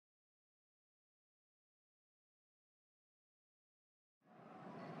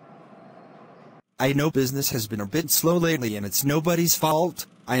I know business has been a bit slow lately and it's nobody's fault.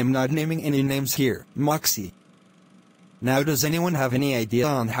 I am not naming any names here, Moxie. Now does anyone have any idea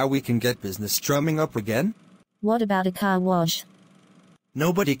on how we can get business drumming up again? What about a car wash?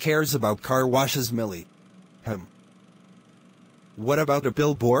 Nobody cares about car washes, Millie. What about a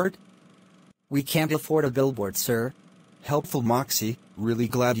billboard? We can't afford a billboard, sir. Helpful, Moxie. Really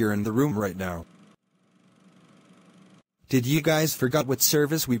glad you're in the room right now. Did you guys forget what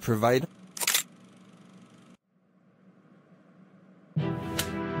service we provide?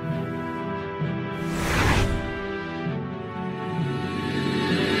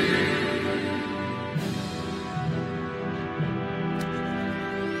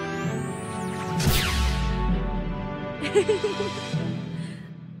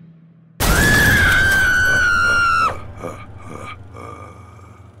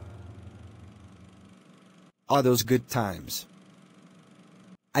 All those good times.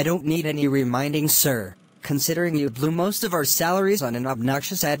 I don't need any reminding, sir. Considering you blew most of our salaries on an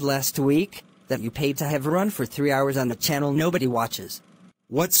obnoxious ad last week, that you paid to have run for 3 hours on a channel nobody watches.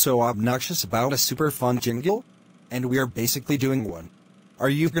 What's so obnoxious about a super fun jingle? And we're basically doing one. Are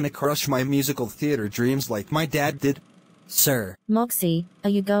you gonna crush my musical theater dreams like my dad did? Sir. Moxie, are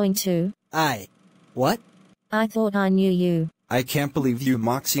you going to? What? I thought I knew you. I can't believe you,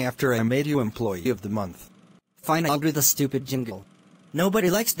 Moxie, after I made you Employee of the Month. Fine, I'll do the stupid jingle.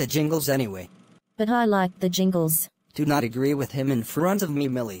 Nobody likes the jingles anyway. But I like the jingles. Do not agree with him in front of me,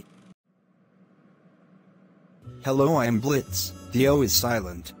 Millie. Hello, I am Blitz. The O is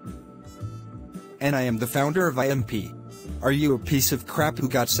silent. And I am the founder of IMP. Are you a piece of crap who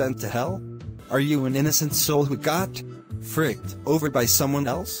got sent to hell? Are you an innocent soul who got fricked over by someone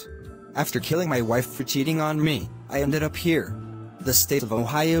else? After killing my wife for cheating on me, I ended up here. The state of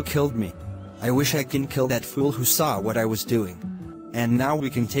Ohio killed me. I wish I can kill that fool who saw what I was doing. And now we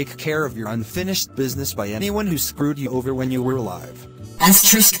can take care of your unfinished business by anyone who screwed you over when you were alive.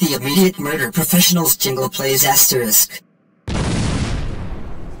 Asterisk, the immediate murder professionals jingle plays asterisk.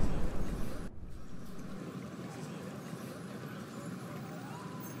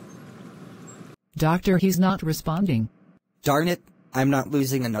 Doctor, he's not responding. Darn it, I'm not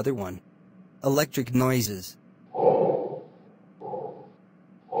losing another one. Electric noises.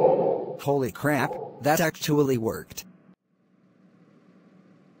 Holy crap, that actually worked.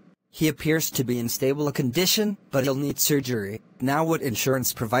 He appears to be in stable condition, but he'll need surgery. Now what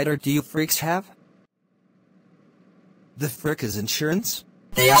insurance provider do you freaks have? The frick is insurance?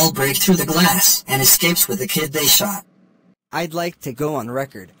 They all break through the glass and escapes with the kid they shot. I'd like to go on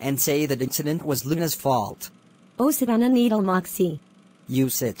record and say that incident was Luna's fault. Oh, sit on a needle, Moxie. You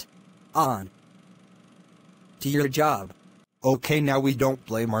sit on to your job. Okay, now we don't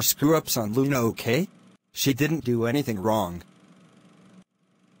blame our screw-ups on Luna, okay? She didn't do anything wrong.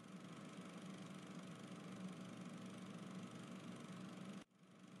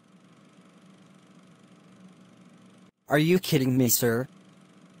 Are you kidding me, sir?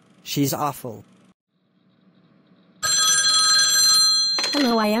 She's awful.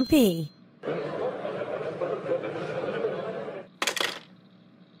 Hello, IMP.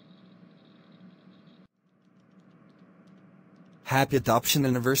 Happy adoption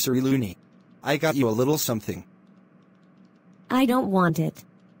anniversary, Looney. I got you a little something. I don't want it.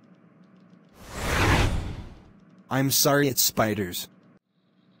 I'm sorry, it's spiders.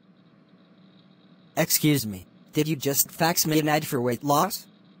 Excuse me, did you just fax me an ad for weight loss?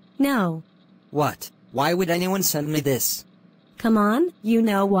 No. What? Why would anyone send me this? Come on, you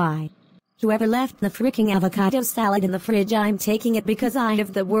know why. Whoever left the freaking avocado salad in the fridge, I'm taking it because I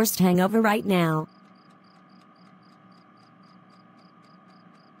have the worst hangover right now.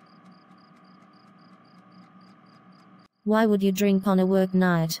 Why would you drink on a work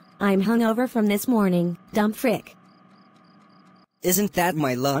night? I'm hungover from this morning, dumb frick. Isn't that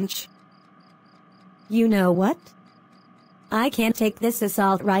my lunch? You know what? I can't take this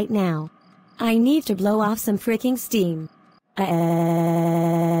assault right now. I need to blow off some freaking steam.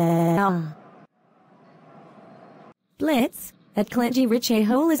 Blitz, that Clenty Rich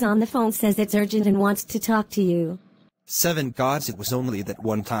a-hole is on the phone, says it's urgent and wants to talk to you. 7 gods, it was only that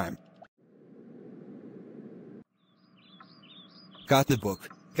one time. Got the book.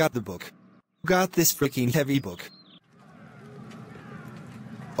 Got the book. Got this freaking heavy book.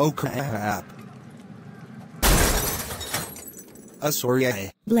 Oh crap.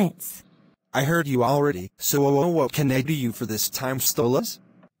 Sorry. Blitz. I heard you already, so what can I do you for this time, Stolas?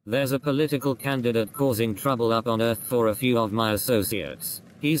 There's a political candidate causing trouble up on Earth for a few of my associates.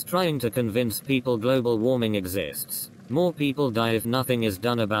 He's trying to convince people global warming exists. More people die if nothing is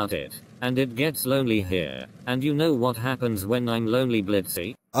done about it. And it gets lonely here. And you know what happens when I'm lonely,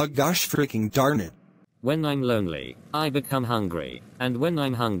 Blitzy? Oh gosh freaking darn it. When I'm lonely, I become hungry. And when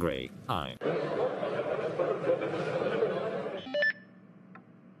I'm hungry, I...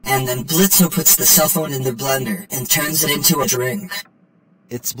 And then Blitzo puts the cell phone in the blender and turns it into a drink.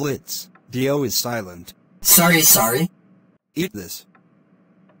 It's Blitz. Dio is silent. Sorry. Eat this.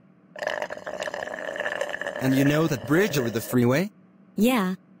 And you know that bridge over the freeway?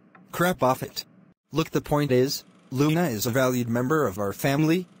 Yeah. Crap off it. Look, the point is, Luna is a valued member of our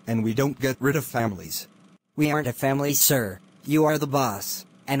family, and we don't get rid of families. We aren't a family, sir. You are the boss,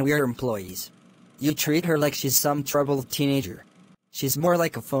 and we are employees. You treat her like she's some troubled teenager. She's more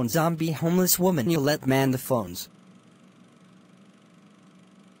like a phone zombie homeless woman you let man the phones.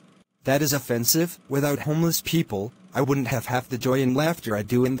 That is offensive. Without homeless people, I wouldn't have half the joy and laughter I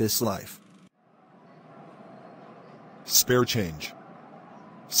do in this life. Spare change.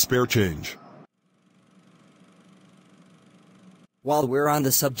 Spare change. While we're on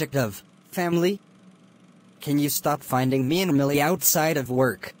the subject of family, can you stop finding me and Millie outside of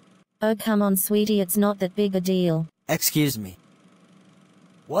work? Oh come on sweetie, it's not that big a deal. Excuse me.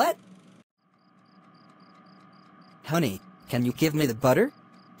 What? Honey, can you give me the butter?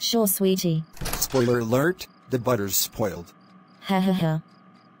 Sure sweetie. Spoiler alert, the butter's spoiled. Ha ha ha.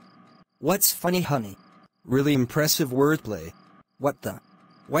 What's funny, honey? Really impressive wordplay. What the?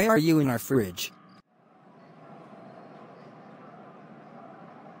 Why are you in our fridge?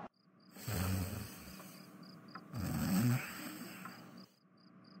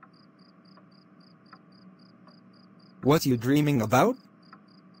 What you dreaming about?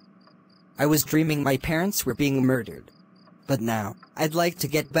 I was dreaming my parents were being murdered. But now, I'd like to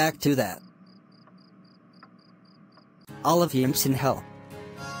get back to that. All of him's in hell.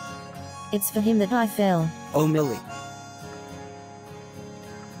 It's for him that I fell. Oh Millie.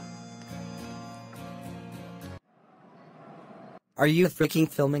 Are you freaking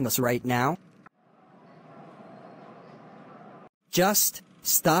filming us right now? Just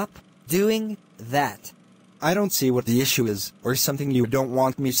stop doing that. I don't see what the issue is, or something you don't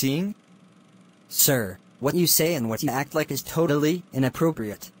want me seeing? Sir, what you say and what you act like is totally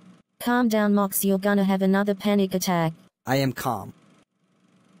inappropriate. Calm down Mox, you're gonna have another panic attack. I am calm.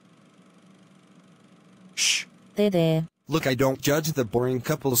 Shh. There. Look, I don't judge the boring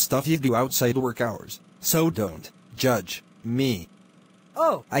couple stuff you do outside work hours, so don't judge me.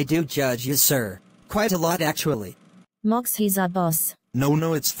 Oh, I do judge you, sir. Quite a lot, actually. Mox, he's our boss.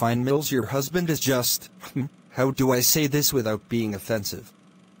 No, it's fine, Mills. Your husband is just... how do I say this without being offensive?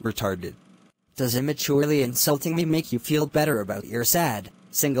 Retarded. Does immaturely insulting me make you feel better about your sad,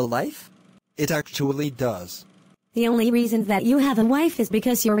 single life? It actually does. The only reason that you have a wife is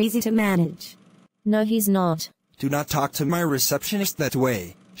because you're easy to manage. No, he's not. Do not talk to my receptionist that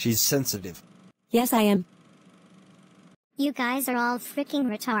way. She's sensitive. Yes, I am. You guys are all freaking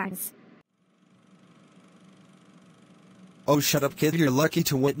retards. Oh, shut up, kid. You're lucky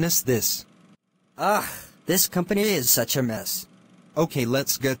to witness this. Ugh, this company is such a mess. Okay,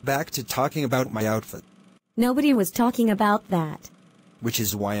 let's get back to talking about my outfit. Nobody was talking about that. Which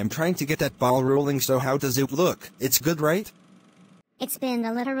is why I'm trying to get that ball rolling, so how does it look? It's good, right? It's been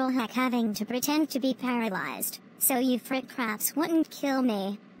a literal heck having to pretend to be paralyzed, so you frick craps wouldn't kill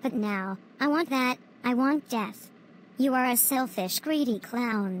me. But now, I want that, I want death. You are a selfish, greedy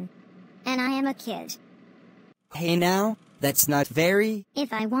clown. And I am a kid. Hey now, that's not very...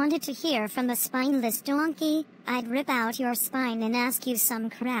 If I wanted to hear from a spineless donkey, I'd rip out your spine and ask you some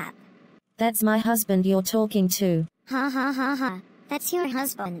crap. That's my husband you're talking to. Ha ha ha ha, that's your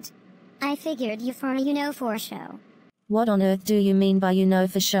husband. I figured you for a you-know-for show. What on earth do you mean by you know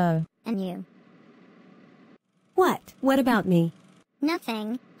for show? And you? What? What about me?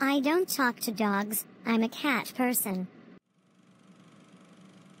 Nothing, I don't talk to dogs, I'm a cat person.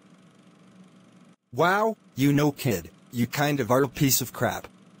 Wow, you know, kid, you kind of are a piece of crap.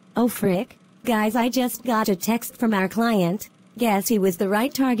 Oh frick. Guys, I just got a text from our client. Guess he was the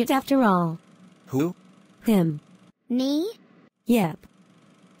right target after all. Who? Him. Me? Yep.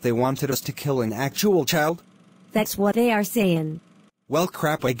 They wanted us to kill an actual child? That's what they are saying. Well,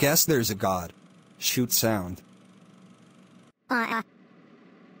 crap, I guess there's a god. Shoot sound.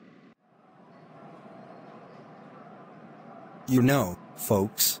 You know,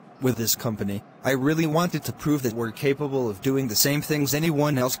 folks, with this company, I really wanted to prove that we're capable of doing the same things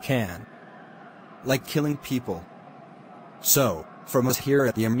anyone else can. Like killing people. So, from us here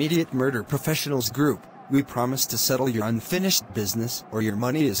at the Immediate Murder Professionals Group, we promise to settle your unfinished business, or your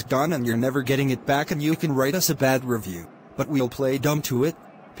money is gone and you're never getting it back, and you can write us a bad review. But we'll play dumb to it,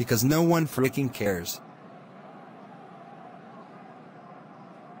 because no one freaking cares.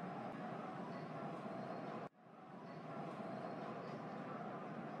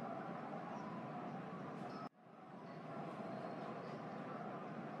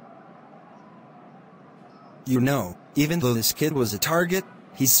 You know, even though this kid was a target,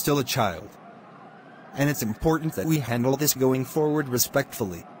 he's still a child. And it's important that we handle this going forward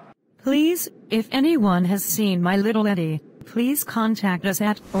respectfully. Please, if anyone has seen my little Eddie, please contact us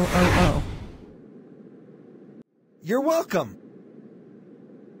at You're welcome!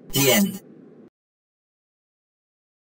 The end.